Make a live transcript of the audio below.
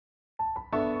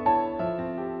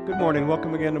Good morning.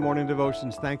 Welcome again to Morning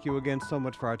Devotions. Thank you again so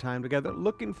much for our time together.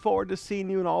 Looking forward to seeing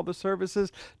you in all the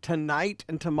services tonight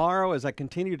and tomorrow as I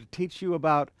continue to teach you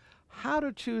about how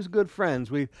to choose good friends.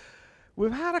 We've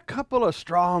had a couple of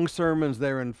strong sermons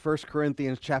there in 1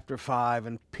 Corinthians chapter 5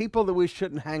 and people that we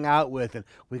shouldn't hang out with, and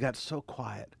we got so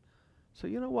quiet. So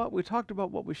you know what? We talked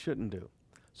about what we shouldn't do.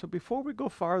 So before we go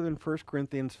farther in 1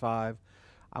 Corinthians 5,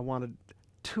 I wanted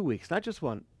 2 weeks, not just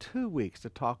one, 2 weeks to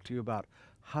talk to you about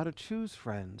how to choose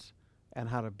friends and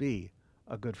how to be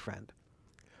a good friend.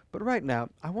 But right now,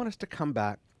 I want us to come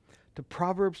back to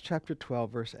Proverbs chapter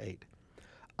 12, verse 8.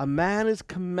 A man is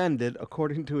commended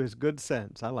according to his good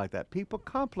sense. I like that. People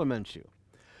compliment you.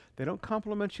 They don't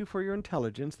compliment you for your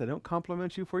intelligence. They don't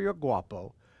compliment you for your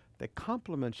guapo. They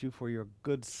compliment you for your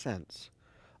good sense.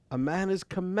 A man is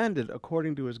commended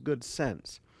according to his good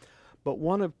sense, but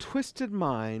one of twisted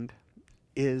mind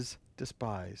is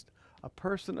despised. A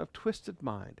person of twisted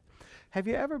mind. Have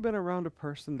you ever been around a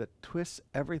person that twists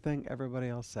everything everybody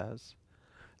else says?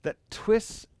 That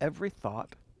twists every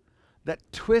thought? That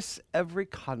twists every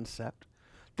concept?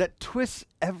 That twists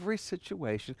every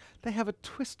situation? They have a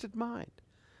twisted mind.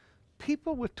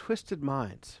 People with twisted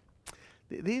minds,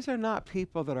 these are not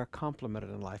people that are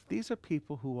complimented in life. These are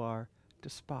people who are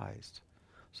despised.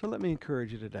 So let me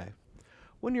encourage you today.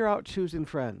 When you're out choosing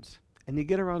friends and you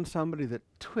get around somebody that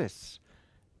twists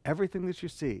everything that you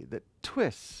see, that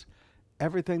twists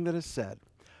everything that is said,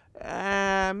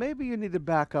 maybe you need to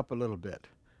back up a little bit,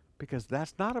 because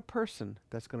that's not a person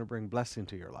that's going to bring blessing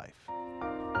to your life.